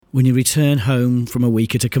when you return home from a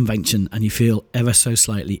week at a convention and you feel ever so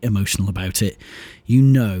slightly emotional about it, you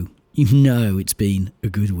know it's been a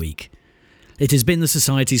good week. It has been the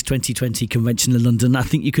Society's 2020 convention in London. I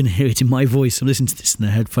think you can hear it in my voice. I'm listening to this in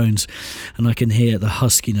the headphones and I can hear the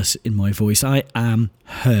huskiness in my voice. I am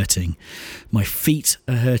hurting. My feet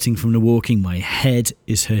are hurting from the walking. My head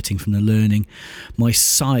is hurting from the learning. My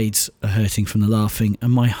sides are hurting from the laughing.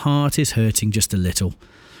 And my heart is hurting just a little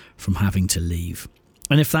from having to leave.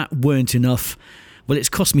 And if that weren't enough, well, it's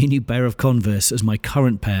cost me a new pair of Converse as my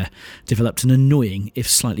current pair developed an annoying, if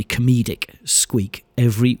slightly comedic, squeak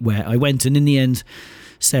everywhere I went. And in the end,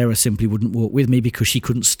 Sarah simply wouldn't walk with me because she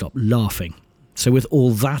couldn't stop laughing. So with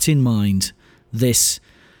all that in mind, this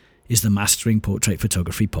is the Mastering Portrait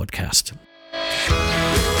Photography podcast.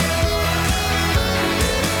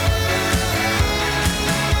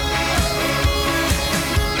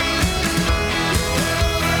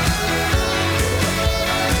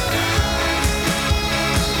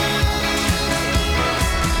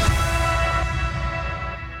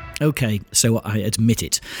 Okay, so I admit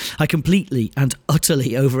it. I completely and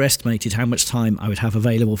utterly overestimated how much time I would have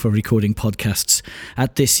available for recording podcasts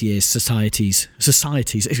at this year's Society's,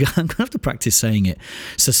 I'm going to have to practice saying it,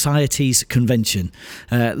 Society's convention,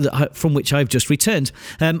 from which I've just returned.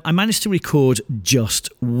 I managed to record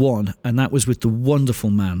just one, and that was with the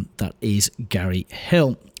wonderful man that is Gary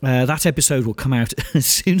Hill. That episode will come out as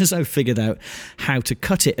soon as I've figured out how to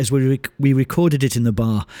cut it, as we recorded it in the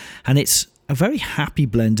bar, and it's a very happy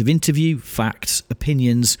blend of interview, facts,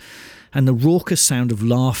 opinions, and the raucous sound of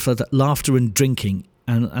laughter and drinking,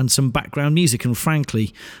 and some background music, and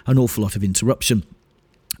frankly, an awful lot of interruption,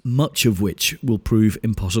 much of which will prove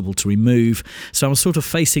impossible to remove. So I'm sort of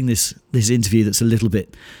facing this interview that's a little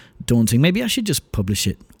bit daunting. Maybe I should just publish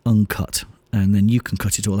it uncut, and then you can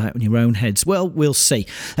cut it all out in your own heads. Well, we'll see.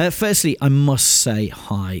 Firstly, I must say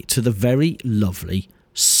hi to the very lovely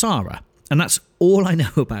Sarah. And that's all I know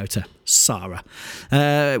about her, Sarah.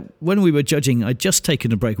 When we were judging, I'd just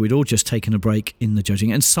taken a break. We'd all just taken a break in the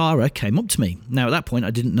judging. And Sarah came up to me. Now, at that point, I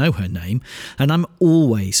didn't know her name. And I'm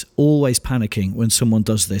always panicking when someone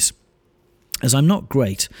does this, as I'm not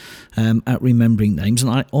great at remembering names. And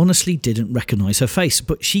I honestly didn't recognise her face.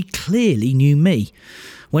 But she clearly knew me.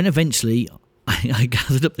 When eventually I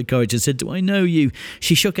gathered up the courage and said, "Do I know you?"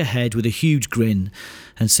 She shook her head with a huge grin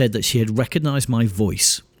and said that she had recognised my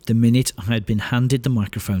voice the minute I had been handed the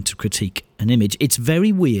microphone to critique an image. It's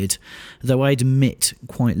very weird, though I admit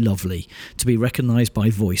quite lovely, to be recognised by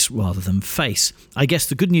voice rather than face. I guess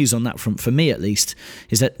the good news on that front, for me at least,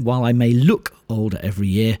 is that while I may look older every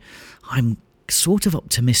year, I'm sort of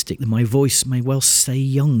optimistic that my voice may well stay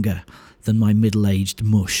younger than my middle-aged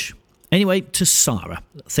mush. Anyway, to Sarah,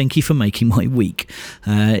 thank you for making my week.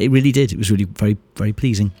 It really did. It was really very, very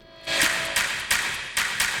pleasing.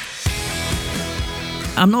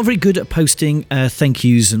 I'm not very good at posting thank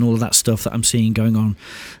yous and all of that stuff that I'm seeing going on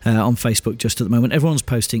Facebook just at the moment. Everyone's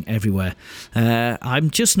posting everywhere.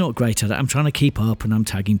 I'm just not great at it. I'm trying to keep up and I'm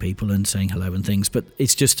tagging people and saying hello and things, but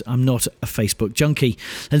it's just I'm not a Facebook junkie.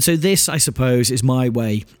 And so this, I suppose, is my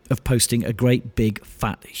way of posting a great big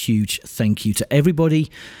fat huge thank you to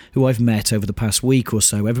everybody who I've met over the past week or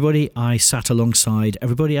so, everybody I sat alongside,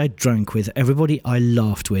 everybody I drank with, everybody I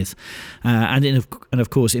laughed with, and of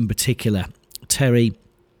course in particular Terry,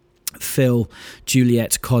 Phil,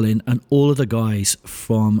 Juliet, Colin, and all of the guys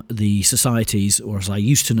from the Societies, or as I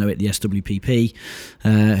used to know it, the SWPP,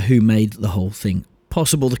 who made the whole thing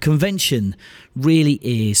possible. The convention really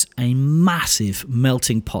is a massive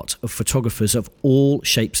melting pot of photographers of all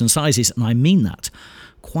shapes and sizes, and I mean that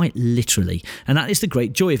quite literally. And that is the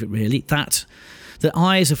great joy of it, really, that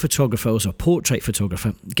I, as a photographer, as a portrait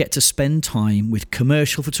photographer, get to spend time with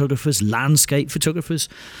commercial photographers, landscape photographers,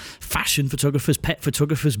 fashion photographers, pet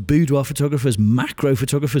photographers, boudoir photographers, macro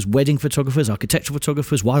photographers, wedding photographers, architectural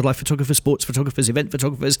photographers, wildlife photographers, sports photographers, event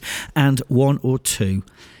photographers, and one or two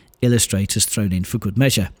illustrators thrown in for good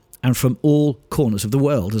measure, and from all corners of the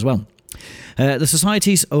world as well. The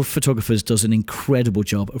Societies of Photographers does an incredible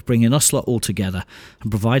job of bringing us lot all together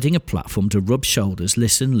and providing a platform to rub shoulders,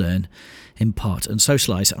 listen, learn, impart and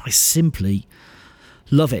socialise. And I simply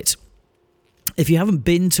love it. If you haven't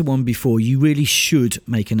been to one before, you really should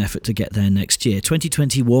make an effort to get there next year.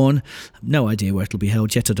 2021, no idea where it'll be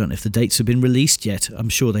held yet. I don't know if the dates have been released yet. I'm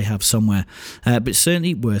sure they have somewhere. But it's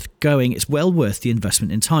certainly worth going. It's well worth the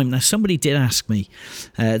investment in time. Now, somebody did ask me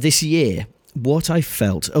this year what I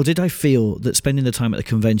felt, or did I feel that spending the time at the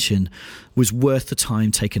convention was worth the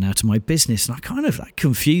time taken out of my business? And that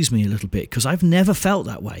confused me a little bit, because I've never felt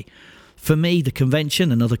that way. For me, the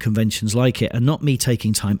convention and other conventions like it are not me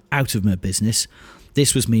taking time out of my business.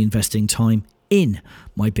 This was me investing time in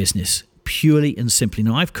my business, purely and simply.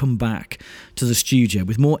 Now, I've come back to the studio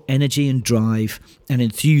with more energy and drive and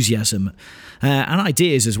enthusiasm and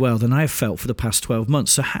ideas as well than I've felt for the past 12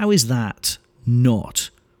 months. So how is that not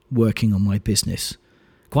working on my business?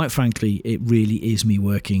 Quite frankly, it really is me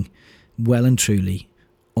working well and truly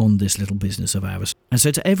on this little business of ours. And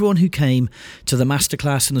so to everyone who came to the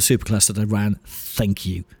masterclass and the superclass that I ran, thank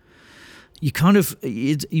you.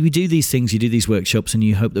 You do these things, you do these workshops, and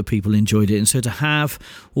you hope that people enjoyed it. And so to have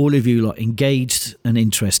all of you engaged and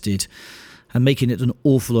interested and making it an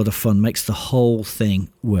awful lot of fun makes the whole thing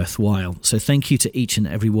worthwhile. So thank you to each and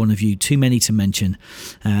every one of you. Too many to mention,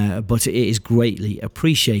 but it is greatly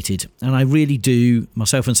appreciated. And I really do,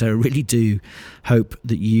 myself and Sarah really do hope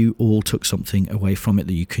that you all took something away from it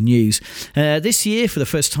that you can use. This year, for the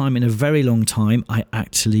first time in a very long time, I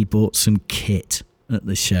actually bought some kit at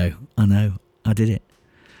the show. I know, I did it.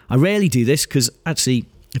 I rarely do this because actually,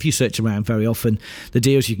 if you search around very often, the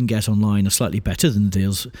deals you can get online are slightly better than the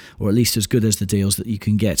deals, or at least as good as the deals that you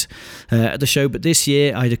can get at the show. But this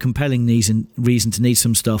year, I had a compelling reason to need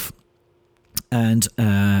some stuff, and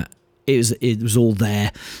it was all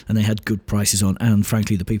there, and they had good prices on, and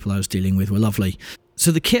frankly, the people I was dealing with were lovely.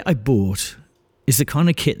 So the kit I bought is the kind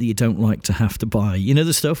of kit that you don't like to have to buy. You know,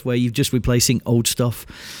 the stuff where you're just replacing old stuff.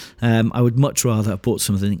 I would much rather have bought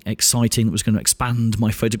something exciting that was going to expand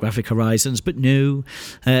my photographic horizons, but no,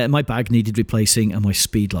 my bag needed replacing and my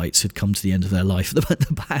speed lights had come to the end of their life.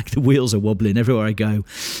 The wheels are wobbling. Everywhere I go,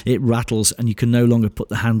 it rattles and you can no longer put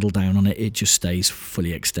the handle down on it. It just stays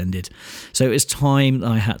fully extended. So it's time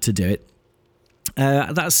I had to do it.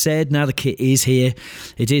 That said, now the kit is here.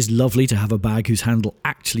 It is lovely to have a bag whose handle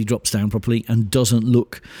actually drops down properly and doesn't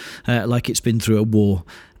look like it's been through a war.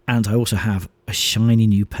 And I also have a shiny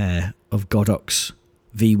new pair of Godox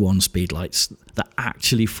V1 speedlights that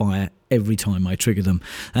actually fire every time I trigger them.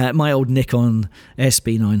 My old Nikon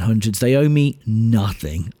SB900s, they owe me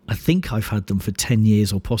nothing. I think I've had them for 10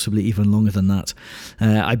 years or possibly even longer than that.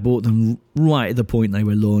 I bought them right at the point they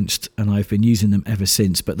were launched and I've been using them ever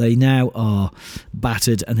since, but they now are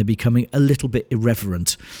battered and they're becoming a little bit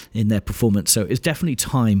irreverent in their performance. So it's definitely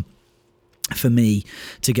time for me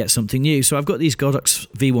to get something new. So I've got these Godox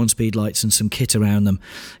V1 speedlights and some kit around them.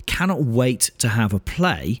 Cannot wait to have a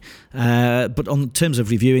play, but on terms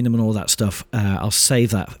of reviewing them and all that stuff, I'll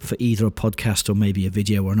save that for either a podcast or maybe a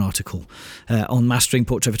video or an article on mastering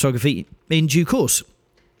portrait photography in due course.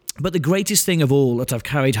 But the greatest thing of all that I've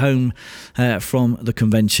carried home from the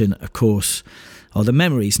convention, of course, are the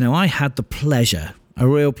memories. Now, I had the pleasure, a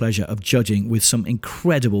real pleasure, of judging with some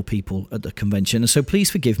incredible people at the convention. And so please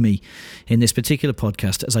forgive me in this particular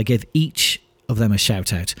podcast as I give each of them a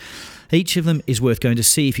shout out. Each of them is worth going to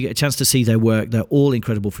see if you get a chance to see their work. They're all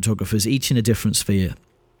incredible photographers, each in a different sphere.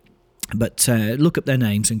 But look up their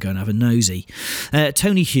names and go and have a nosy.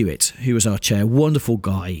 Tony Hewitt, who was our chair, wonderful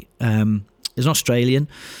guy, is an Australian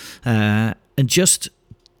and just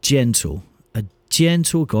gentle.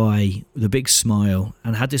 Gentle guy with a big smile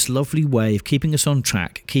and had this lovely way of keeping us on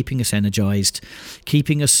track, keeping us energized,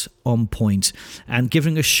 keeping us on point and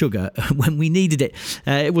giving us sugar when we needed it.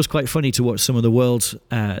 It was quite funny to watch some of the world's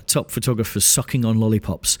top photographers sucking on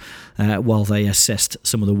lollipops while they assessed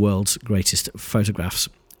some of the world's greatest photographs.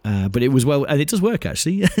 But it was well, and it does work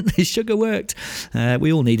actually. The sugar worked.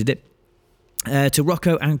 We all needed it. To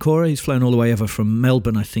Rocco Ancora, who's flown all the way over from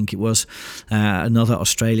Melbourne, I think it was, another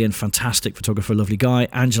Australian, fantastic photographer, lovely guy.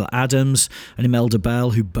 Angela Adams and Imelda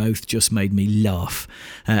Bell, who both just made me laugh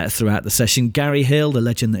throughout the session. Gary Hill, the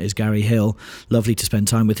legend that is Gary Hill, lovely to spend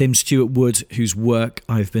time with him. Stuart Wood, whose work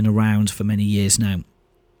I've been around for many years now.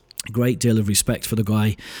 A great deal of respect for the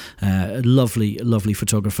guy, lovely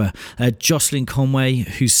photographer. Jocelyn Conway,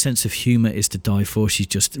 whose sense of humour is to die for. She's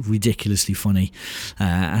just ridiculously funny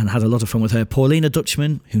and had a lot of fun with her. Paulina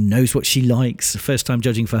Dutchman, who knows what she likes, first time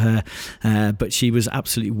judging for her, but she was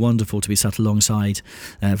absolutely wonderful to be sat alongside.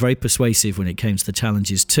 Very persuasive when it came to the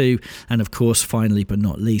challenges too. And of course, finally but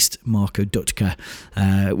not least, Marco Dutka,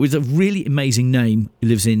 with a really amazing name. He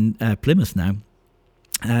lives in Plymouth now.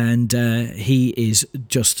 And he is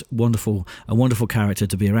just wonderful, a wonderful character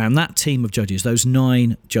to be around. That team of judges, those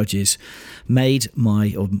 9 judges, made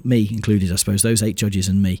me included, I suppose, those 8 judges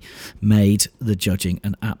and me, made the judging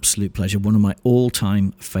an absolute pleasure. One of my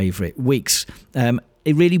all-time favourite weeks.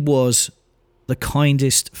 It really was the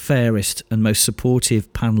kindest, fairest and most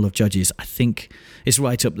supportive panel of judges. I think it's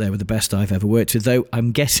right up there with the best I've ever worked with, though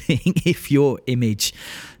I'm guessing if your image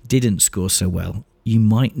didn't score so well, you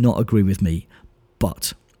might not agree with me.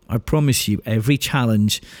 But I promise you, every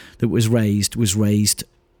challenge that was raised was made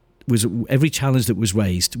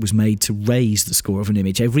to raise the score of an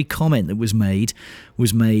image. Every comment that was made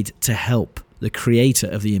to help the creator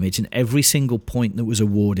of the image, and every single point that was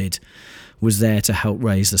awarded was there to help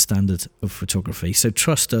raise the standard of photography. So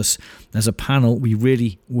trust us, as a panel, we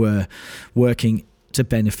really were working to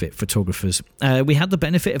benefit photographers. We had the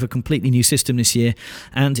benefit of a completely new system this year,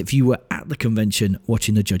 and if you were at the convention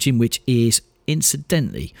watching the judging, which is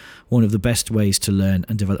incidentally one of the best ways to learn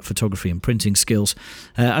and develop photography and printing skills,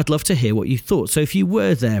 I'd love to hear what you thought. So if you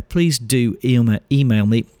were there, please do email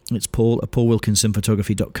me. It's Paul at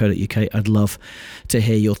paulwilkinsonphotography.co.uk. I'd love to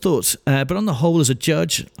hear your thoughts. But on the whole, as a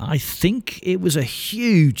judge, I think it was a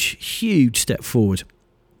huge step forward.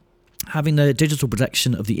 Having the digital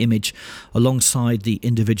protection of the image alongside the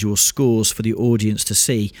individual scores for the audience to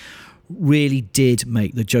see really did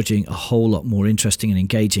make the judging a whole lot more interesting and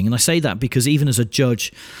engaging. And I say that because even as a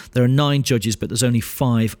judge, there are 9 judges, but there's only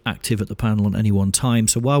 5 active at the panel on any one time.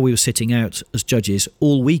 So while we were sitting out as judges,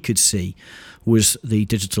 all we could see was the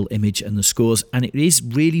digital image and the scores, and it is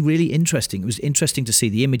really interesting. It was interesting to see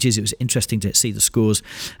the images, it was interesting to see the scores,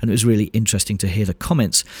 and it was really interesting to hear the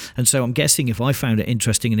comments. And so I'm guessing if I found it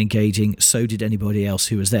interesting and engaging, so did anybody else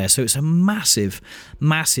who was there. So it's a massive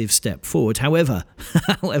step forward. However,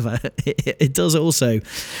 it does also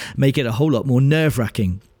make it a whole lot more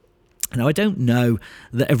nerve-wracking. Now, I don't know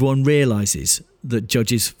that everyone realises that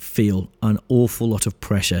judges feel an awful lot of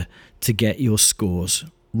pressure to get your scores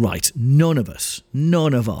right. None of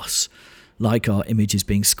us like our images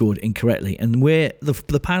being scored incorrectly, and we're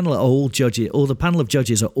the panel are all judges, or the panel of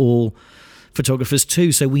judges are all photographers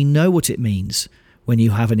too, so we know what it means when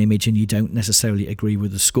you have an image and you don't necessarily agree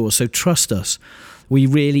with the score. So trust us, we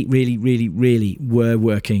really were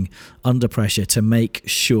working under pressure to make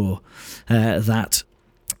sure that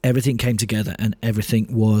everything came together and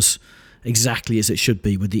everything was exactly as it should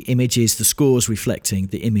be, with the images, the scores reflecting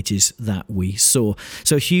the images that we saw.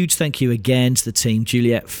 So a huge thank you again to the team,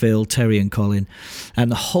 Juliet, Phil, Terry and Colin,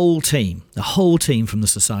 and the whole team from the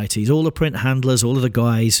societies, all the print handlers, all of the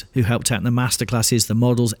guys who helped out in the masterclasses, the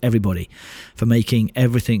models, everybody, for making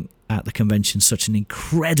everything at the convention such an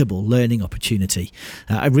incredible learning opportunity.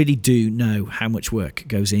 I really do know how much work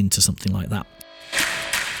goes into something like that.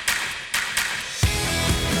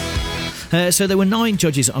 So there were 9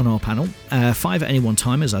 judges on our panel, 5 at any one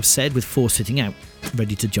time, as I've said, with 4 sitting out,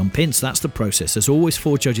 ready to jump in. So that's the process. There's always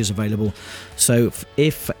 4 judges available. So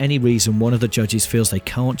if for any reason one of the judges feels they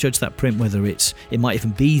can't judge that print, whether it might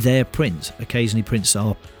even be their print. Occasionally prints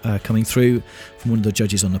are coming through from one of the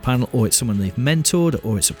judges on the panel, or it's someone they've mentored,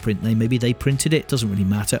 or it's a print maybe they printed it, doesn't really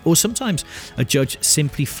matter. Or sometimes a judge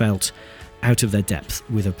simply felt out of their depth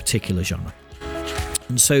with a particular genre.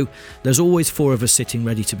 And so there's always 4 of us sitting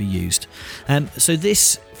ready to be used. So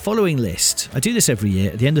this following list, I do this every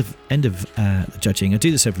year at the end of the judging. I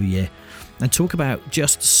do this every year and talk about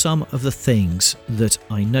just some of the things that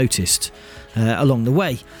I noticed along the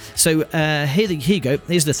way. So here you go.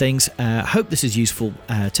 Here's the things. Hope this is useful.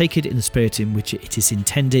 Take it in the spirit in which it is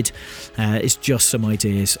intended. It's just some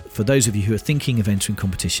ideas for those of you who are thinking of entering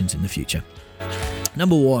competitions in the future.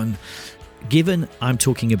 Number 1. Given I'm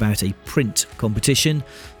talking about a print competition,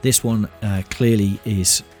 this one clearly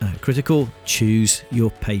is critical. Choose your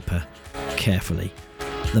paper carefully.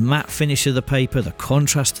 The matte finish of the paper, the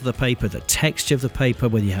contrast of the paper, the texture of the paper,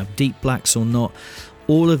 whether you have deep blacks or not,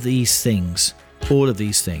 all of these things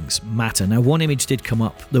matter. Now, one image did come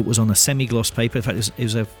up that was on a semi-gloss paper. In fact, it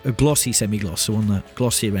was a glossy semi-gloss, so on the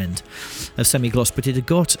glossier end of semi-gloss, but it had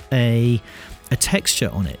got a texture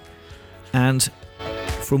on it. And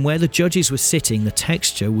from where the judges were sitting, the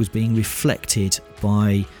texture was being reflected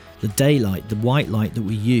by the daylight, the white light that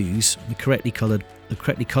we use, the correctly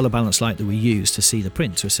colour balanced light that we use to see the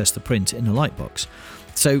print, to assess the print in the light box.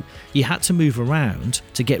 So you had to move around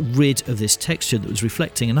to get rid of this texture that was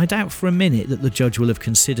reflecting, and I doubt for a minute that the judge will have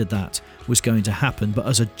considered that was going to happen. But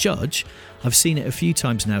as a judge, I've seen it a few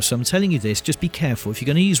times now, so I'm telling you this, just be careful. If you're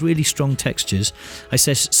going to use really strong textures, I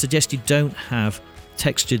suggest you don't have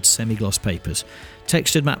textured semi-gloss papers.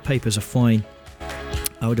 Textured matte papers are fine.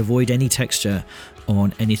 I would avoid any texture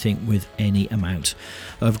on anything with any amount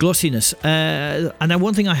of glossiness. And now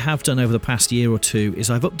one thing I have done over the past year or two is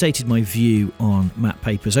I've updated my view on matte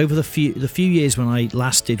papers. Over the few years when I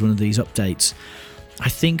last did one of these updates, I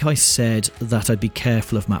think I said that I'd be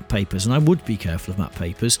careful of matte papers, and I would be careful of matte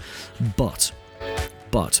papers, but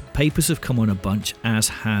papers have come on a bunch, as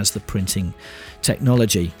has the printing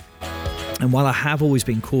technology. And while I have always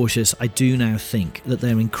been cautious, I do now think that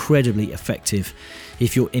they're incredibly effective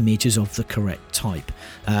if your image is of the correct type.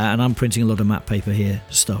 And I'm printing a lot of matte paper here,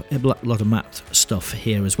 stuff stuff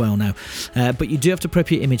here as well now. But you do have to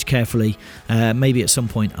prep your image carefully. Maybe at some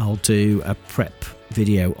point I'll do a prep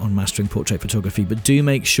video on mastering portrait photography, but do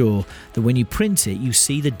make sure that when you print it, you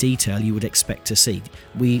see the detail you would expect to see.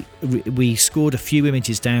 We scored a few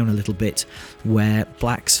images down a little bit where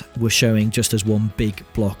blacks were showing just as one big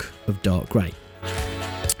block of dark grey.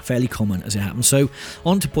 Fairly common as it happens. So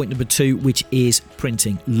on to point number 2, which is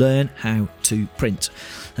printing. Learn how to print.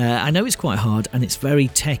 I know it's quite hard and it's very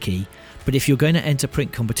techy, but if you're going to enter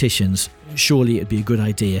print competitions, surely it'd be a good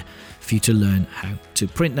idea for you to learn how to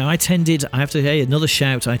print. Now, I have to say another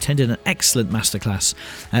shout, I attended an excellent masterclass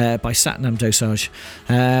by Satnam Dosage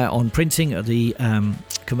on printing at the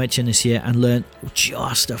convention this year and learned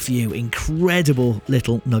just a few incredible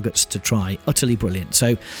little nuggets to try. Utterly brilliant. So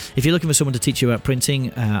if you're looking for someone to teach you about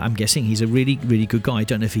printing, I'm guessing he's a really, really good guy. I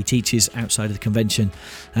don't know if he teaches outside of the convention,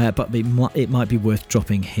 but it might be worth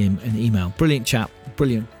dropping him an email. Brilliant chap,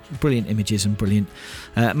 brilliant images and brilliant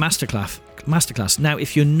masterclass. Now,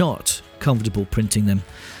 if you're not comfortable printing them,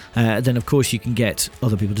 then of course you can get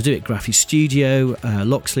other people to do it. Graphy Studio,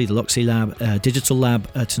 Loxley, the Loxley Lab, Digital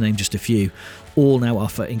Lab, to name just a few, all now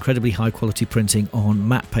offer incredibly high quality printing on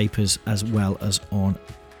matte papers as well as on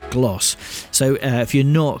gloss. So if you're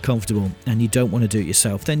not comfortable and you don't want to do it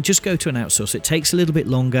yourself, then just go to an outsource. It takes a little bit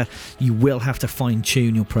longer. You will have to fine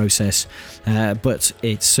tune your process, but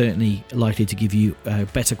it's certainly likely to give you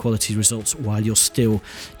better quality results while you're still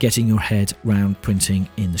getting your head round printing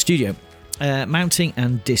in the studio. Mounting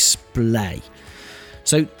and display.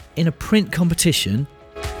 So in a print competition,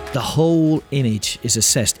 the whole image is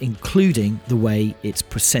assessed, including the way it's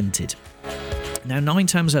presented. Now, 9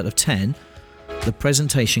 times out of 10, the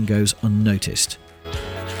presentation goes unnoticed.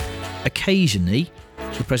 Occasionally,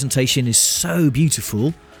 the presentation is so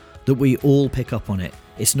beautiful that we all pick up on it.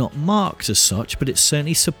 It's not marked as such, but it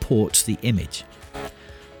certainly supports the image.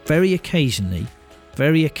 Very occasionally,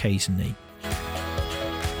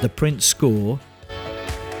 the print score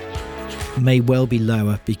may well be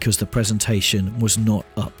lower because the presentation was not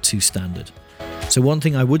up to standard. So one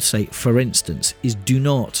thing I would say, for instance, is do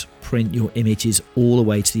not print your images all the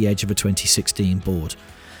way to the edge of a 2016 board.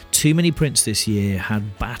 Too many prints this year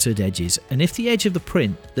had battered edges, and if the edge of the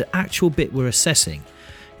print, the actual bit we're assessing,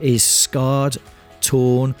 is scarred,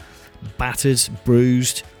 torn, battered,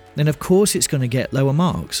 bruised, then of course it's going to get lower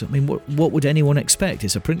marks. I mean, what would anyone expect?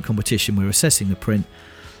 It's a print competition, we're assessing the print,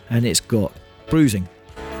 and it's got bruising.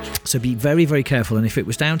 So be very, very careful, and if it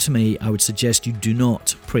was down to me, I would suggest you do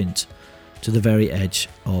not print to the very edge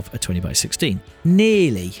of a 20x16.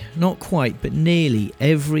 Nearly, not quite, but nearly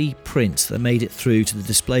every print that made it through to the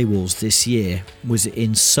display walls this year was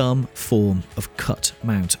in some form of cut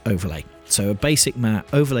mount overlay. So a basic mat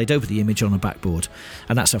overlaid over the image on a backboard,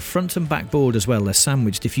 and that's a front and back board as well. They're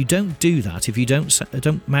sandwiched. If you don't do that, if you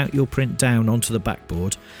don't mount your print down onto the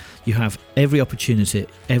backboard, you have every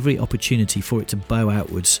opportunity for it to bow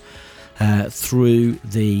outwards through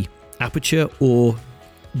the aperture, or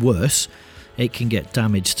worse, it can get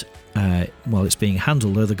damaged while it's being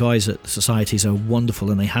handled. Though the guys at the societies are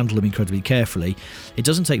wonderful and they handle them incredibly carefully, it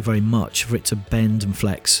doesn't take very much for it to bend and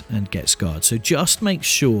flex and get scarred. So just make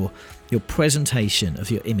sure your presentation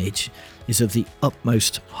of your image is of the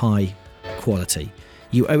utmost high quality.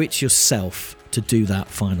 You owe it to yourself to do that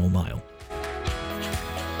final mile.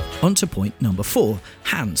 On to point number 4,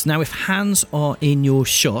 hands. Now, if hands are in your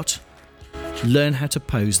shot, learn how to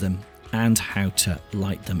pose them and how to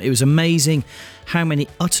light them. It was amazing how many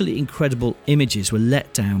utterly incredible images were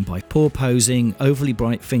let down by poor posing, overly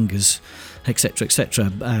bright fingers, etc.,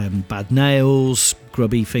 etc., bad nails,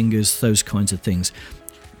 grubby fingers, those kinds of things.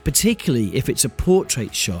 Particularly if it's a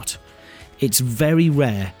portrait shot, it's very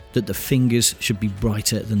rare that the fingers should be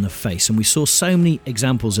brighter than the face, and we saw so many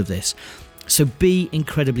examples of this. So be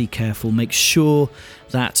incredibly careful. Make sure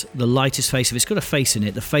that the lightest face, if it's got a face in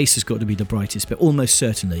it, the face has got to be the brightest, but almost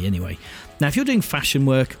certainly anyway. Now, if you're doing fashion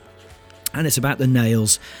work and it's about the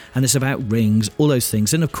nails and it's about rings, all those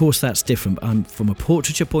things, then of course that's different. From a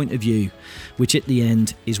portraiture point of view, which at the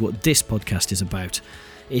end is what this podcast is about,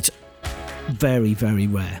 it's very, very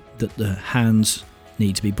rare that the hands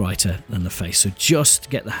need to be brighter than the face. So just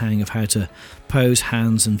get the hang of how to pose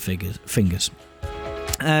hands and fingers.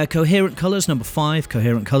 Coherent colours, number 5,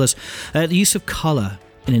 coherent colours. The use of colour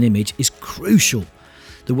in an image is crucial.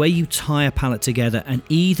 The way you tie a palette together, and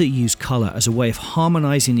either use colour as a way of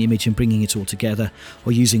harmonising the image and bringing it all together,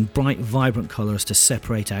 or using bright, vibrant colours to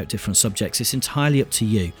separate out different subjects. It's entirely up to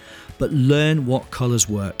you. But learn what colours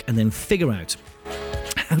work and then figure out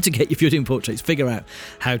how to get, if you're doing portraits, figure out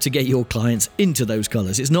how to get your clients into those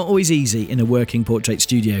colours. It's not always easy in a working portrait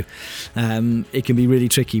studio. It can be really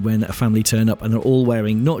tricky when a family turn up and they're all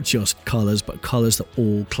wearing not just colours, but colours that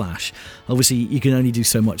all clash. Obviously, you can only do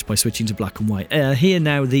so much by switching to black and white. Here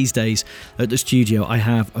now, these days, at the studio, I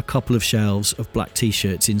have a couple of shelves of black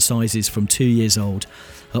t-shirts in sizes from 2 years old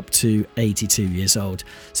up to 82 years old,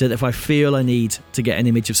 so that if I feel I need to get an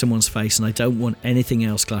image of someone's face and I don't want anything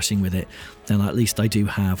else clashing with it, then at least I do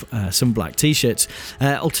have some black t-shirts.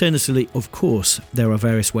 Alternatively, of course, there are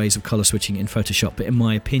various ways of colour switching in Photoshop, but in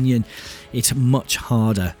my opinion, it's much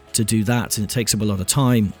harder to do that, and it takes up a lot of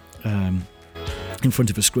time in front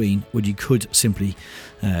of a screen when you could simply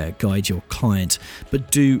guide your client.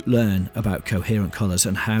 But do learn about coherent colours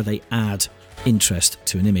and how they add interest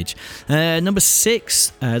to an image. Number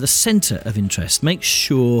 6, the centre of interest. Make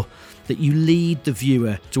sure that you lead the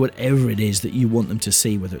viewer to whatever it is that you want them to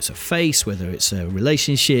see, whether it's a face, whether it's a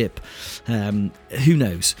relationship, who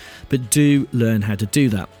knows, but do learn how to do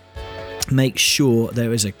that. Make sure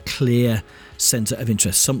there is a clear centre of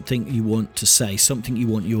interest, something you want to say, something you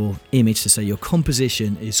want your image to say. Your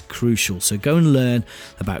composition is crucial, so go and learn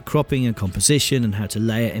about cropping and composition and how to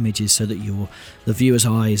layer images so that the viewer's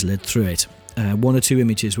eye is led through it. 1 or 2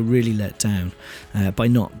 images were really let down by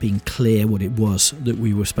not being clear what it was that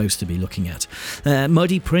we were supposed to be looking at.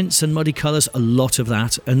 Muddy prints and muddy colours, a lot of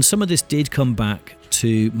that, and some of this did come back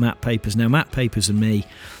to Matte Papers. Now, Matte Papers and me,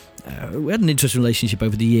 we had an interesting relationship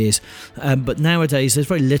over the years, but nowadays there's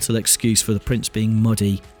very little excuse for the prints being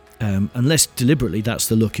muddy, unless deliberately that's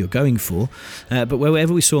the look you're going for. But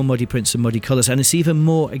wherever we saw muddy prints and muddy colours, and it's even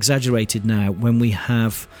more exaggerated now when we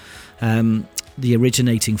have the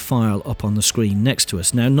originating file up on the screen next to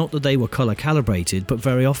us. Now, not that they were colour calibrated, but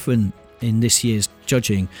very often in this year's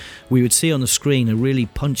judging, we would see on the screen a really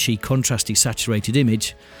punchy, contrasty, saturated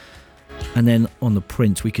image, and then on the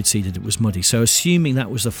print we could see that it was muddy. So assuming that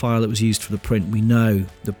was the file that was used for the print, we know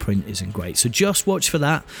the print isn't great. So just watch for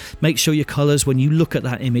that. Make sure your colours, when you look at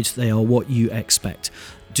that image, they are what you expect.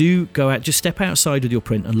 Do go out, just step outside with your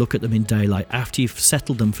print and look at them in daylight after you've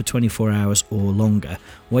settled them for 24 hours or longer.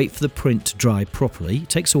 Wait for the print to dry properly. It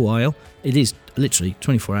takes a while. It is literally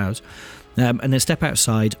 24 hours. And then step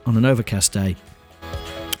outside on an overcast day,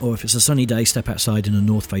 or if it's a sunny day, step outside in a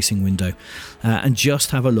north-facing window and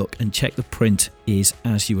just have a look and check the print is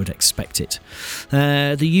as you would expect it.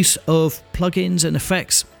 The use of plugins and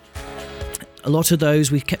effects. A lot of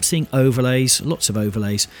those, we've kept seeing overlays, lots of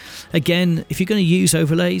overlays. Again, if you're going to use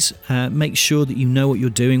overlays, make sure that you know what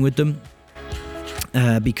you're doing with them,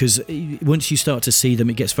 because once you start to see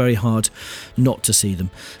them, it gets very hard not to see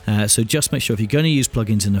them. So just make sure if you're going to use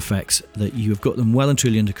plugins and effects that you've got them well and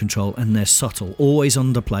truly under control and they're subtle. Always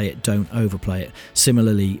underplay it, don't overplay it.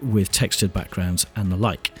 Similarly with textured backgrounds and the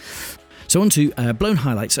like. So on to blown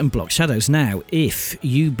highlights and blocked shadows. Now, if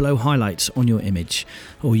you blow highlights on your image,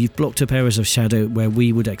 or you've blocked up areas of shadow where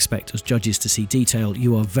we would expect as judges to see detail,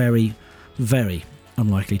 you are very, very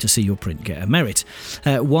unlikely to see your print get a merit.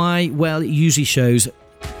 Why? Well, it usually shows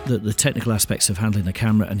that the technical aspects of handling the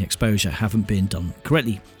camera and the exposure haven't been done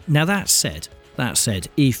correctly. Now, that said,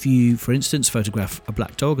 if you, for instance, photograph a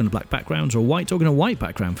black dog on a black background, or a white dog on a white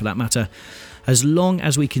background for that matter, as long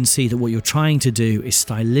as we can see that what you're trying to do is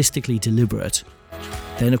stylistically deliberate,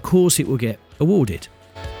 then of course it will get awarded.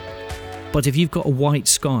 But if you've got a white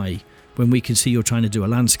sky when we can see you're trying to do a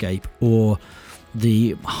landscape, or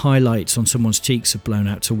the highlights on someone's cheeks have blown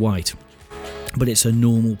out to white, but it's a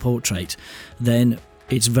normal portrait, then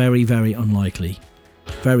it's very, very unlikely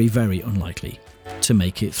to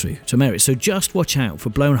make it through to merit. So just watch out for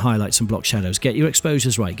blown highlights and blocked shadows. Get your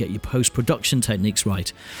exposures right, get your post-production techniques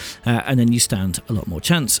right, and then you stand a lot more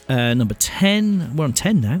chance. Number 10, we're on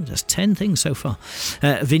 10 now, that's 10 things so far.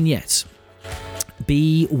 Vignettes.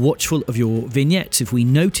 Be watchful of your vignettes. If we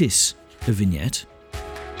notice a vignette,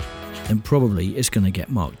 then probably it's going to get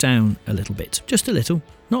marked down a little bit. Just a little,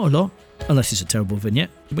 not a lot, unless it's a terrible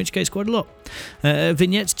vignette, in which case quite a lot.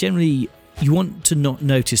 Vignettes generally, you want to not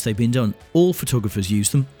notice they've been done. All photographers use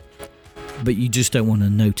them, but you just don't want to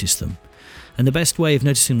notice them. And the best way of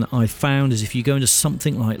noticing that I've found is if you go into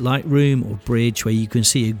something like Lightroom or Bridge, where you can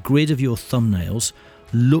see a grid of your thumbnails,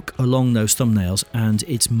 look along those thumbnails, and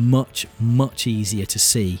it's much, much easier to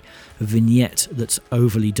see a vignette that's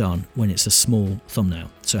overly done when it's a small thumbnail.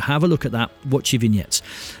 So have a look at that, watch your vignettes.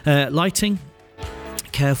 Lighting,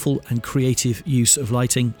 careful and creative use of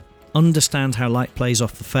lighting. Understand how light plays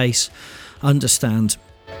off the face. Understand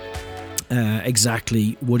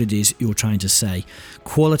exactly what it is you're trying to say.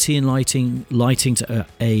 Quality in lighting to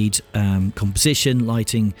aid composition,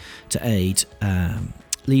 lighting to aid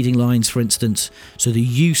leading lines, for instance. So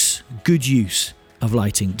the good use of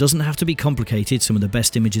lighting. Doesn't have to be complicated. Some of the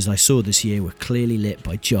best images I saw this year were clearly lit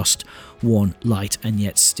by just one light, and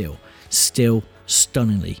yet still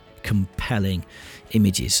stunningly compelling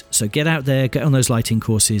images. So get out there, get on those lighting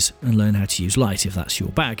courses and learn how to use light if that's your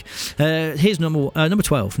bag. Here's number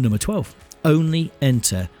 12. Number 12. Only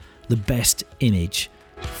enter the best image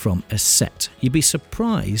from a set. You'd be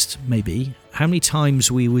surprised maybe how many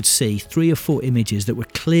times we would see 3 or 4 images that were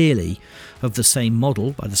clearly of the same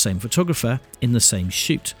model by the same photographer in the same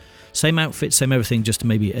shoot. Same outfit, same everything, just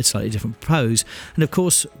maybe a slightly different pose. And of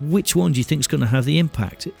course, which one do you think is going to have the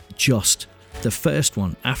impact? Just the first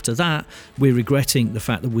one. After that, we're regretting the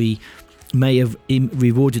fact that we may have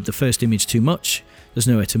rewarded the first image too much. There's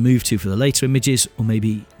nowhere to move to for the later images, or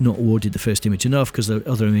maybe not awarded the first image enough because the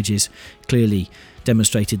other images clearly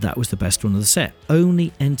demonstrated that was the best one of the set.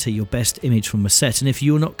 Only enter your best image from a set, and if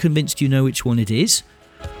you're not convinced you know which one it is,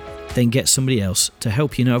 then get somebody else to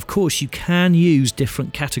help you. Now, of course, you can use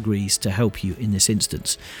different categories to help you in this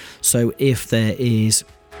instance. So if there is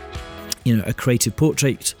a creative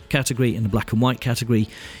portrait category and a black and white category,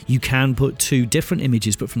 you can put 2 different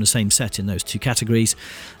images but from the same set in those 2 categories,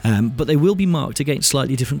 but they will be marked against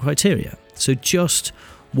slightly different criteria. So just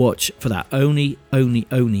watch for that. Only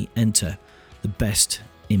enter the best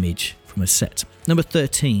image from a set. Number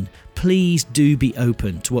 13, please do be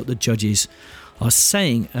open to what the judges are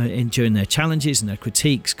saying during their challenges and their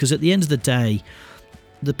critiques, because at the end of the day,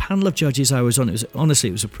 the panel of judges I was on,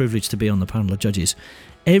 it was a privilege to be on the panel of judges.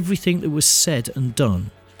 Everything that was said and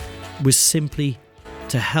done was simply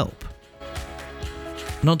to help.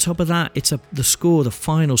 And on top of that, the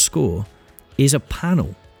final score is a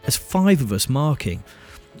panel. There's 5 of us marking.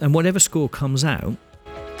 And whatever score comes out,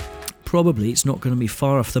 probably it's not going to be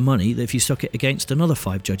far off the money that if you stuck it against another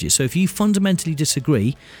 5 judges. So if you fundamentally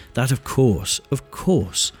disagree, that of course,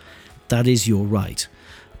 that is your right.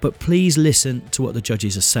 But please listen to what the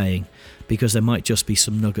judges are saying, because there might just be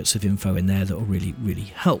some nuggets of info in there that will really, really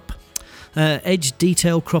help. Edge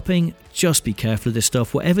detail cropping, just be careful of this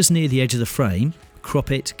stuff. Whatever's near the edge of the frame,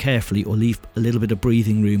 crop it carefully or leave a little bit of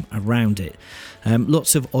breathing room around it.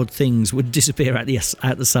 Lots of odd things would disappear at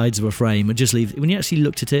the sides of a frame and just leave. When you actually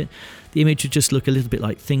looked at it, the image would just look a little bit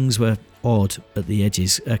like things were odd at the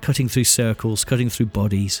edges, cutting through circles, cutting through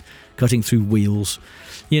bodies, cutting through wheels,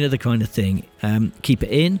 the kind of thing. Keep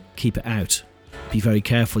it in, keep it out. Be very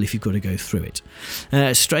careful if you've got to go through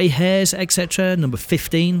it. Stray hairs, etc. Number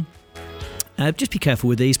 15. Just be careful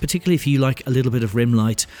with these, particularly if you like a little bit of rim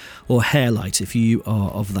light or hair light, if you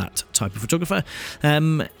are of that type of photographer.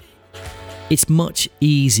 It's much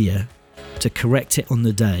easier to correct it on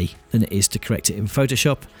the day than it is to correct it in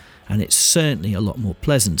Photoshop, and it's certainly a lot more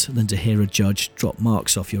pleasant than to hear a judge drop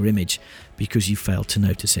marks off your image because you failed to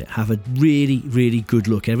notice it. Have a really, really good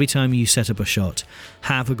look. Every time you set up a shot,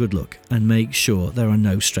 have a good look and make sure there are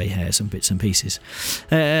no stray hairs and bits and pieces.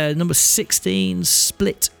 Number 16,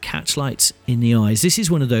 split catch lights in the eyes. This is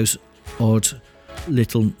one of those odd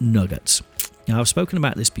little nuggets. Now, I've spoken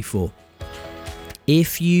about this before.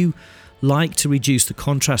 If you like to reduce the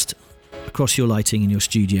contrast across your lighting in your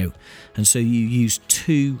studio, and so you use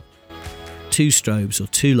two strobes or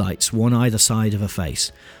 2 lights, one either side of a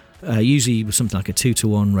face, usually with something like a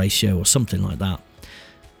 2-to-1 ratio or something like that,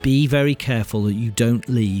 be very careful that you don't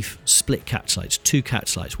leave split catch lights, 2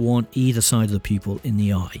 catch lights, one either side of the pupil in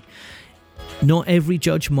the eye. Not every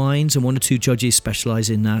judge minds, and 1 or 2 judges specialise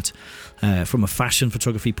in that from a fashion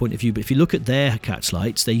photography point of view. But if you look at their catch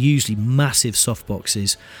lights, they're usually massive soft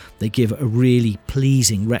boxes. They give a really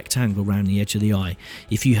pleasing rectangle around the edge of the eye.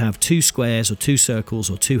 If you have 2 squares or 2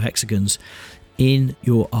 circles or 2 hexagons in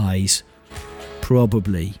your eyes,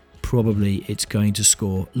 probably it's going to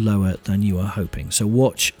score lower than you are hoping. So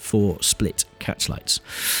watch for split catch lights.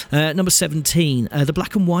 Number 17, the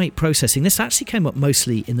black and white processing. This actually came up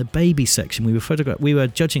mostly in the baby section. We were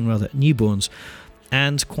judging newborns,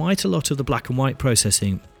 and quite a lot of the black and white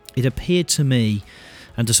processing, it appeared to me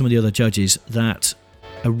and to some of the other judges that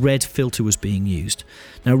a red filter was being used.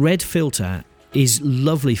 Now, red filter is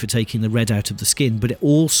lovely for taking the red out of the skin, but it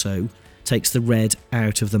also takes the red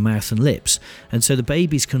out of the mouth and lips, and so the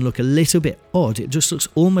babies can look a little bit odd. It just looks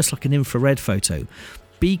almost like an infrared photo.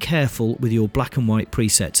 Be careful with your black and white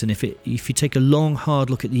presets, and if you take a long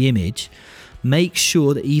hard look at the image, make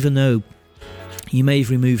sure that even though you may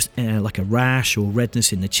have removed like a rash or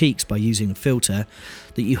redness in the cheeks by using a filter,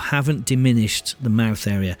 that you haven't diminished the mouth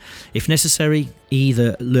area. If necessary,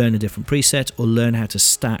 either learn a different preset or learn how to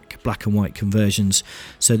stack black and white conversions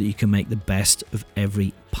so that you can make the best of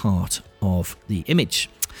every part of the image.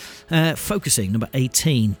 Focusing, number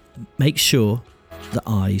 18, make sure the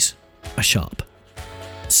eyes are sharp.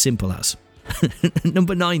 Simple as.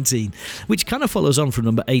 Number 19, which kind of follows on from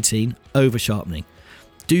number 18, over sharpening.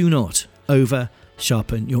 Do not over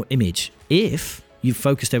sharpen your image. If you've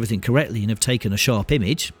focused everything correctly and have taken a sharp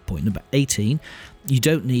image, point number 18, you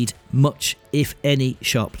don't need much, if any,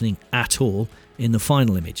 sharpening at all in the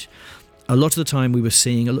final image. A lot of the time we were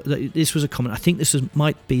seeing, this was a comment, I think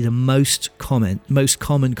might be the most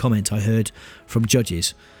common comment I heard from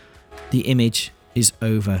judges. The image is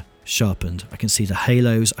over sharpened. I can see the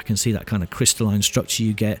halos, I can see that kind of crystalline structure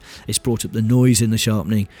you get. It's brought up the noise in the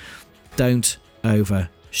sharpening. Don't over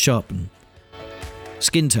sharpen.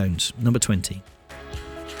 Skin tones, number 20.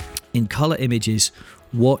 In colour images,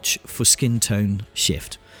 watch for skin tone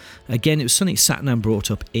shift. Again, it was something Satnam brought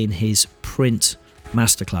up in his print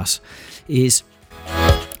masterclass, is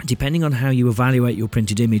depending on how you evaluate your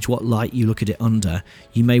printed image, what light you look at it under,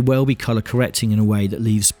 you may well be colour correcting in a way that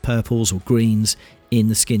leaves purples or greens in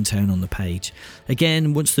the skin tone on the page.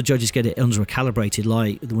 Again, once the judges get it under a calibrated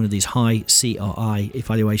light, one of these high CRI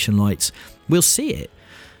evaluation lights, we'll see it.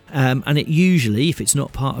 And it usually, if it's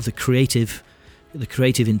not part of the creative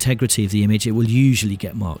integrity of the image, it will usually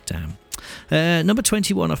get marked down. Number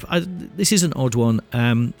 21, this is an odd one,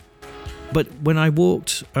 but when I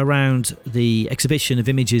walked around the exhibition of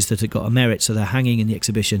images that had got a merit, so they're hanging in the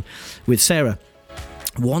exhibition with Sarah,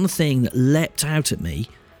 one thing that leapt out at me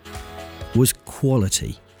was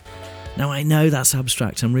quality. Now, I know that's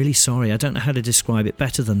abstract. I'm really sorry. I don't know how to describe it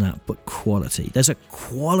better than that, but quality. There's a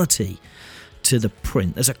quality to the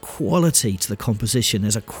print. There's a quality to the composition.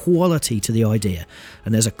 There's a quality to the idea.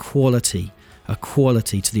 And there's a quality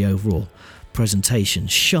to the overall presentation.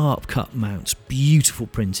 Sharp cut mounts, beautiful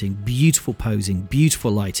printing, beautiful posing,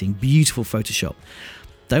 beautiful lighting, beautiful Photoshop.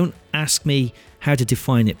 Don't ask me how to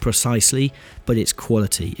define it precisely, but it's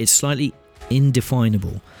quality. It's slightly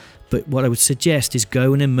indefinable. But what I would suggest is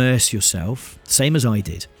go and immerse yourself, same as I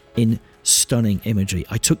did, in stunning imagery.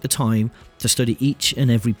 I took the time to study each and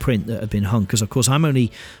every print that had been hung, because of course I'm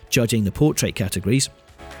only judging the portrait categories.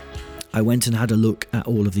 I went and had a look at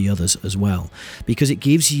all of the others as well, because it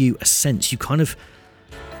gives you a sense, you kind of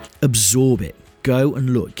absorb it. Go and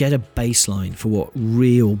look, get a baseline for what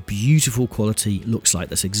real beautiful quality looks like.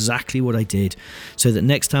 That's exactly what I did, so that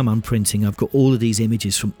next time I'm printing, I've got all of these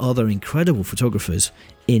images from other incredible photographers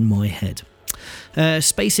in my head.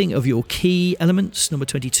 Spacing of your key elements, number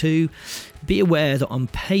 22. Be aware that on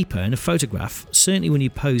paper, in a photograph, certainly when you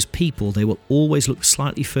pose people, they will always look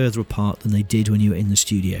slightly further apart than they did when you were in the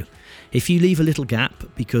studio. If you leave a little gap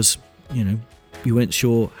because, you weren't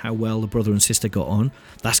sure how well the brother and sister got on,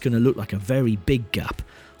 that's going to look like a very big gap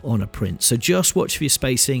on a print. So just watch for your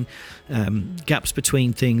spacing, gaps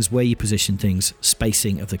between things, where you position things,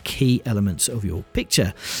 spacing of the key elements of your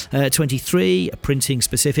picture. 23, a printing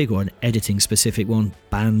specific or an editing specific one,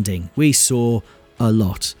 banding. We saw a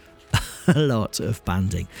lot of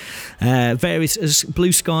banding. Various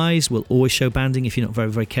blue skies will always show banding if you're not very,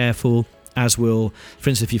 very careful. As will, for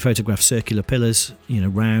instance, if you photograph circular pillars,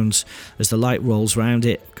 rounds, as the light rolls round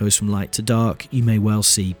it, goes from light to dark, you may well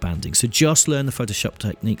see banding. So just learn the Photoshop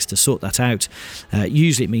techniques to sort that out.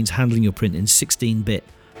 Usually it means handling your print in 16-bit,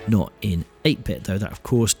 not in 8-bit, though that of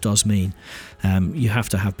course does mean you have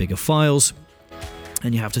to have bigger files,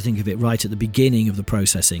 and you have to think of it right at the beginning of the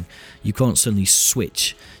processing. You can't suddenly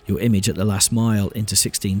switch your image at the last mile into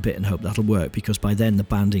 16-bit and hope that'll work, because by then the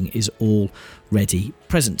banding is already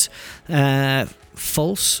present.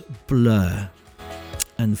 False blur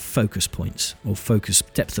and focus points, or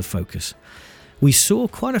depth of focus. We saw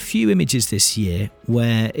quite a few images this year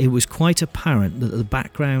where it was quite apparent that the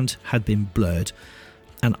background had been blurred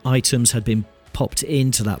and items had been popped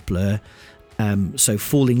into that blur. So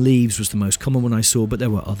falling leaves was the most common one I saw, but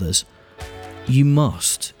there were others. You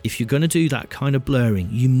must, if you're going to do that kind of blurring,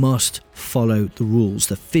 you must follow the rules,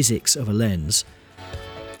 the physics of a lens,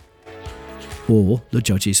 or the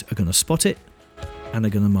judges are going to spot it and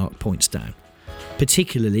they're going to mark points down.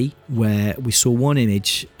 Particularly where we saw one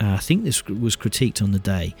image, I think this was critiqued on the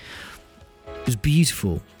day. It was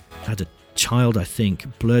beautiful, had a child, I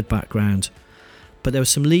think, blurred background, but there were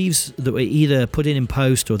some leaves that were either put in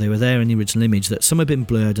post or they were there in the original image, that some had been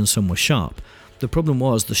blurred and some were sharp. The problem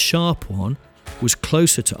was the sharp one was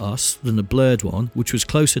closer to us than the blurred one, which was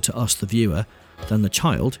closer to us, the viewer, than the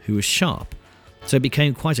child, who was sharp. So it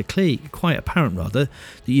became quite apparent that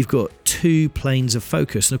you've got two planes of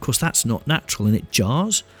focus, and of course that's not natural and it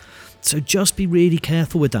jars. So just be really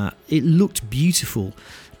careful with that. It looked beautiful,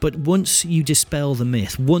 but once you dispel the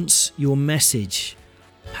myth, once your message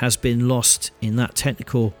has been lost in that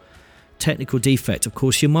technical technical defect, of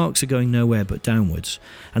course, your marks are going nowhere but downwards.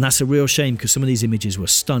 And that's a real shame, because some of these images were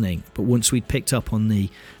stunning. But once we'd picked up on the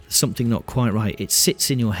something not quite right, it sits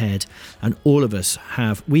in your head. And all of us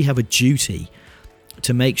have a duty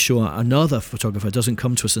to make sure another photographer doesn't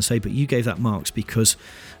come to us and say, but you gave that marks because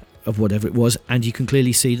of whatever it was, and you can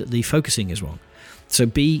clearly see that the focusing is wrong. So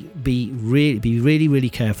be really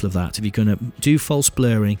careful of that. If you're going to do false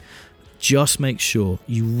blurring, just make sure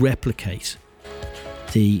you replicate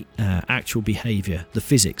the actual behavior, the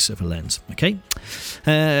physics of a lens. Okay.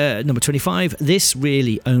 Number 25. This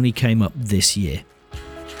really only came up this year,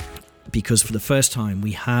 because for the first time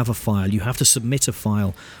we have a file. You have to submit a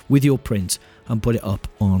file with your print and put it up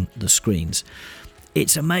on the screens.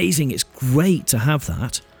 It's amazing. It's great to have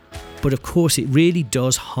that. But of course, it really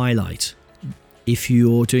does highlight if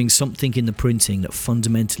you're doing something in the printing that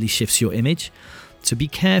fundamentally shifts your image. So be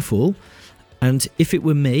careful. And if it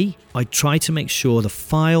were me, I'd try to make sure the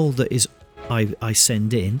file that I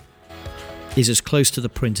send in is as close to the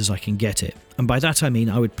print as I can get it. And by that I mean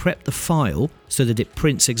I would prep the file so that it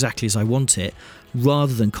prints exactly as I want it,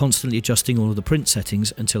 rather than constantly adjusting all of the print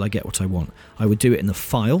settings until I get what I want. I would do it in the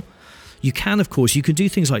file. You can, of course, you can do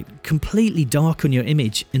things like completely darken your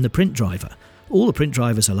image in the print driver. All the print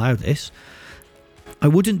drivers allow this. I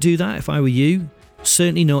wouldn't do that if I were you.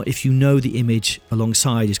 Certainly not if you know the image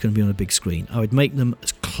alongside is going to be on a big screen. I would make them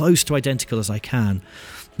as close to identical as I can,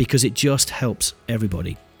 because it just helps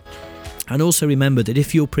everybody. And also remember that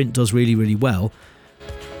if your print does really, really well,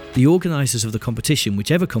 the organisers of the competition,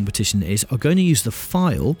 whichever competition it is, are going to use the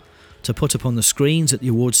file to put up on the screens at the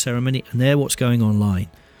awards ceremony, and they're what's going online.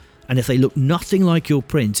 And if they look nothing like your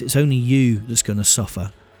print, it's only you that's going to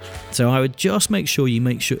suffer. So I would just make sure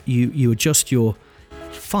you adjust your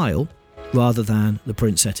file rather than the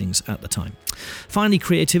print settings at the time. Finally,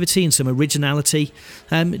 creativity and some originality.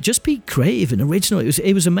 Just be creative and original.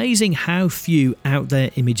 It was amazing how few out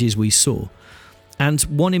there images we saw. And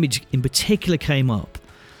one image in particular came up,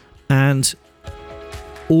 and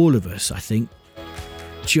all of us, I think,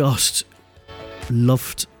 just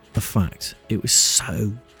loved the fact it was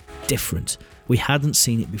so different. We hadn't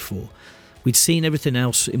seen it before. We'd seen everything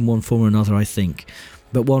else in one form or another, I think.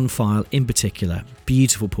 But one file in particular,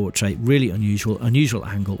 beautiful portrait, really unusual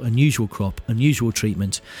angle, unusual crop, unusual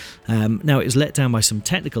treatment. Now, it was let down by some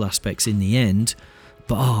technical aspects in the end,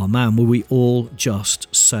 but oh man, were we all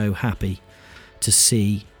just so happy to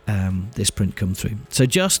see this print come through. So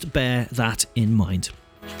just bear that in mind.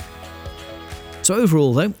 So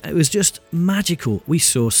overall though, it was just magical. We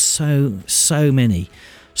saw so many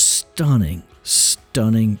stunning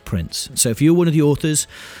prints. So if you're one of the authors,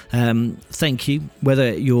 thank you.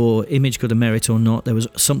 Whether your image got a merit or not, there was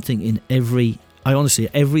something in every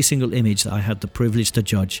single image that I had the privilege to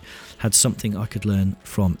judge had something I could learn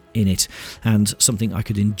from in it, and something I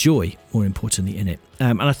could enjoy, more importantly, in it.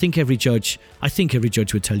 And I think every judge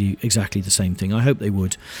would tell you exactly the same thing. I hope they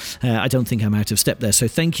would. I don't think I'm out of step there. So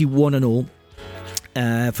thank you one and all.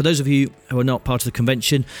 For those of you who are not part of the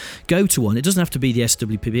convention, go to one. It doesn't have to be the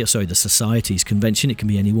SWPB, the Society's convention. It can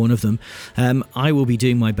be any one of them. I will be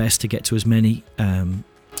doing my best to get to as many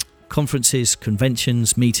conferences,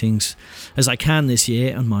 conventions, meetings as I can this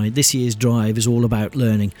year, and this year's drive is all about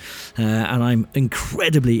learning, and I'm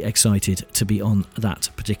incredibly excited to be on that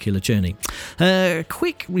particular journey.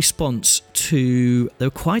 Quick response to, there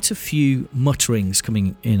were quite a few mutterings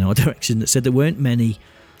coming in our direction that said there weren't many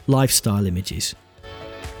lifestyle images.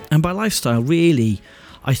 And by lifestyle, really,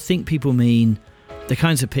 I think people mean the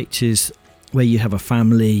kinds of pictures where you have a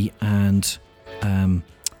family and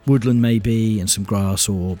woodland maybe, and some grass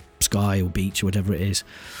or sky or beach or whatever it is.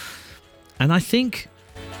 And I think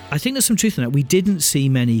there's some truth in that. We didn't see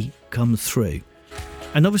many come through.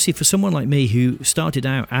 And obviously for someone like me who started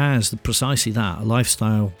out as precisely that, a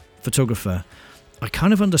lifestyle photographer, I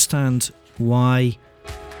kind of understand why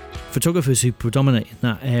photographers who predominate in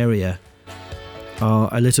that area are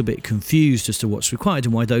a little bit confused as to what's required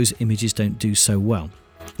and why those images don't do so well,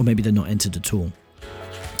 or maybe they're not entered at all.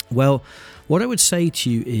 Well, what I would say to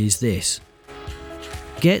you is this: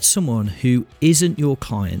 get someone who isn't your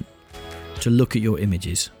client to look at your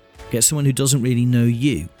images. Get someone who doesn't really know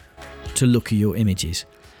you to look at your images,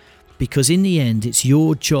 because in the end it's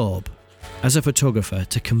your job as a photographer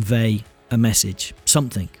to convey a message,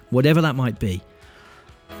 something, whatever that might be.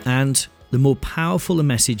 And the more powerful a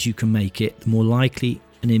message you can make it, the more likely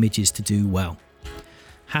an image is to do well.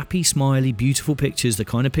 Happy, smiley, beautiful pictures, the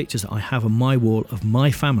kind of pictures that I have on my wall of my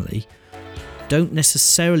family, don't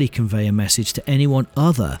necessarily convey a message to anyone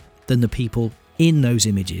other than the people in those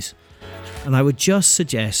images. And I would just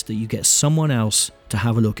suggest that you get someone else to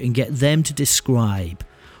have a look and get them to describe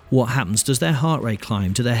what happens? Does their heart rate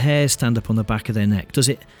climb? Do their hairs stand up on the back of their neck? Does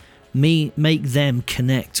it make them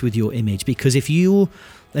connect with your image? Because if you,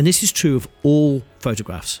 and this is true of all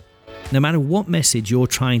photographs, no matter what message you're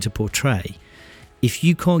trying to portray, if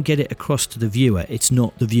you can't get it across to the viewer, it's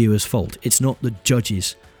not the viewer's fault. It's not the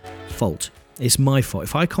judge's fault. It's my fault.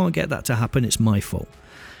 If I can't get that to happen, it's my fault.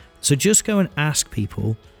 So just go and ask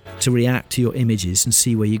people to react to your images and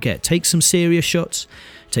see where you get. Take some serious shots,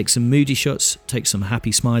 take some moody shots, take some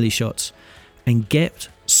happy smiley shots, and get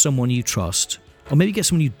someone you trust. Or maybe get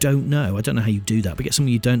someone you don't know. I don't know how you do that, but get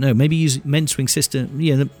someone you don't know. Maybe use mentoring system,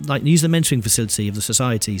 like use the mentoring facility of the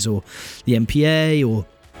societies or the MPA,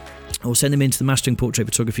 or send them into the Mastering Portrait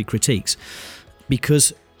Photography Critiques,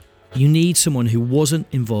 because you need someone who wasn't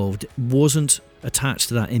involved, wasn't attached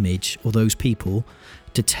to that image or those people,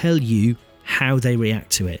 to tell you how they react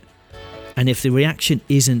to it. And if the reaction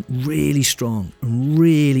isn't really strong and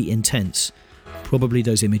really intense, probably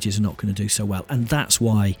those images are not going to do so well. And that's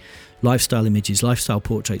why lifestyle images, lifestyle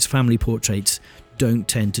portraits, family portraits don't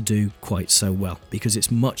tend to do quite so well, because it's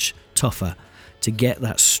much tougher to get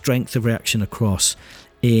that strength of reaction across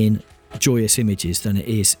in joyous images than it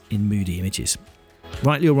is in moody images.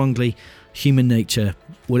 Rightly or wrongly, human nature,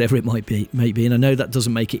 whatever it might be, and I know that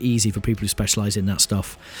doesn't make it easy for people who specialise in that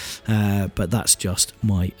stuff, but that's just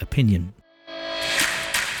my opinion.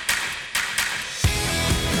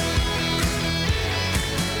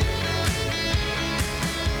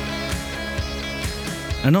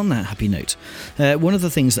 And on that happy note, one of the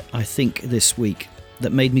things that I think this week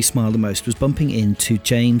that made me smile the most was bumping into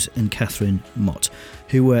James and Catherine Mott,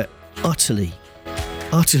 who were utterly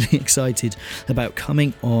excited about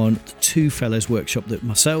coming on the Two Fellows workshop that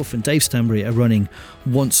myself and Dave Stanbury are running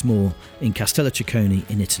once more in Castello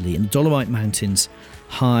in Italy, in the Dolomite Mountains,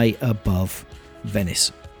 high above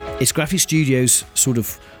Venice. It's Graphic Studio's sort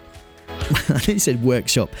of, I think it said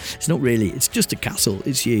workshop. It's not really, it's just a castle.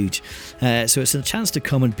 It's huge. So it's a chance to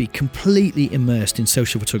come and be completely immersed in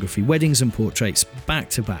social photography, weddings and portraits, back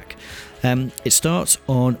to back. It starts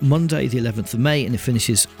on Monday the 11th of May and it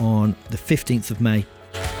finishes on the 15th of May.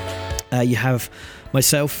 You have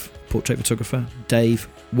myself, portrait photographer, Dave,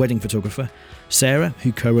 wedding photographer, Sarah,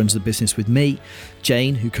 who co-runs the business with me,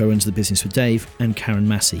 Jane, who co-runs the business with Dave, and Karen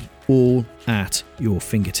Massey, all at your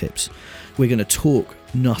fingertips. We're going to talk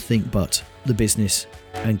nothing but the business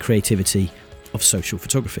and creativity of social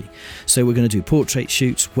photography. So we're going to do portrait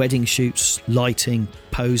shoots, wedding shoots, lighting,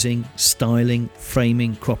 posing, styling,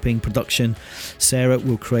 framing, cropping, production. Sarah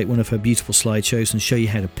will create one of her beautiful slideshows and show you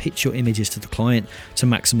how to pitch your images to the client to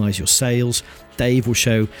maximize your sales. Dave will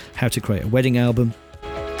show how to create a wedding album,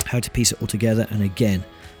 how to piece it all together, and again,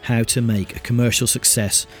 how to make a commercial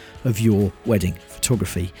success of your wedding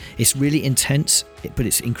photography. It's really intense, but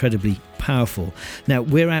it's incredibly powerful. Now,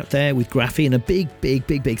 we're out there with Graphy, and a big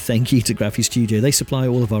thank you to Graphy Studio. They supply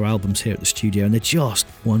all of our albums here at the studio, and they're just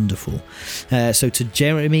wonderful. So to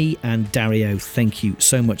Jeremy and Dario, thank you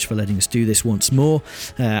so much for letting us do this once more.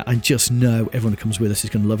 I just know everyone who comes with us is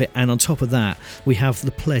going to love it. And on top of that, we have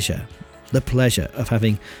the pleasure of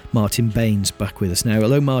having Martin Baines back with us. Now,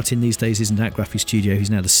 although Martin these days isn't at Graphy Studio,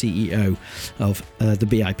 he's now the CEO of the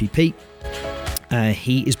BIPP.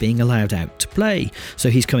 He is being allowed out to play, so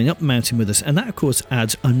he's coming up the mountain with us, and that of course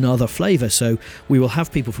adds another flavour. So we will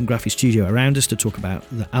have people from Graphy Studio around us to talk about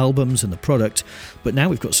the albums and the product, but now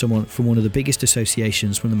we've got someone from one of the biggest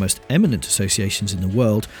associations, one of the most eminent associations in the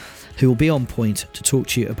world, who will be on point to talk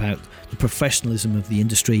to you about the professionalism of the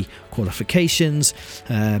industry, qualifications,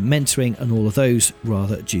 mentoring, and all of those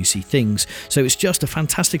rather juicy things. So it's just a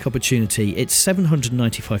fantastic opportunity. It's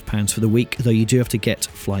 £795 for the week, though you do have to get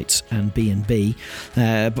flights and B&B,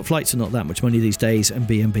 but flights are not that much money these days, and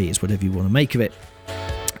B&B is whatever you want to make of it.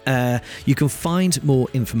 You can find more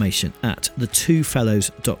information at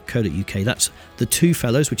thetwofellows.co.uk. That's the Two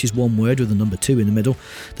Fellows, which is one word with the number 2 in the middle,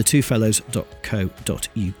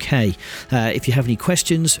 thetwofellows.co.uk. If you have any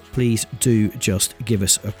questions, please do just give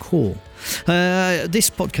us a call. This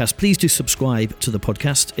podcast, please do subscribe to the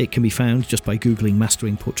podcast. It can be found just by Googling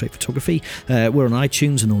Mastering Portrait Photography. We're on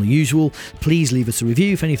iTunes and all the usual. Please leave us a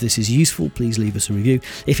review. If any of this is useful, please leave us a review.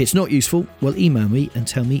 If it's not useful, well, email me and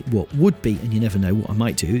tell me what would be, and you never know, what I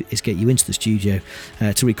might do is get you into the studio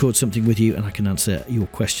to record something with you, and I can answer your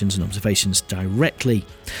questions and observations directly.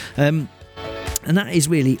 And that is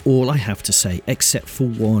really all I have to say, except for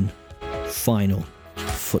one final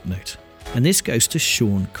footnote. And this goes to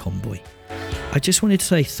Sean Comboy. I just wanted to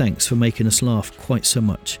say thanks for making us laugh quite so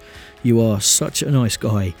much. You are such a nice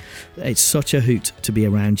guy. It's such a hoot to be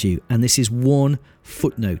around you. And this is one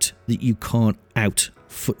footnote that you can't out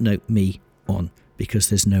footnote me on, because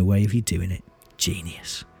there's no way of you doing it.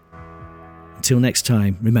 Genius. Until next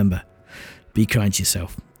time, remember, be kind to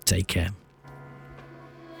yourself. Take care.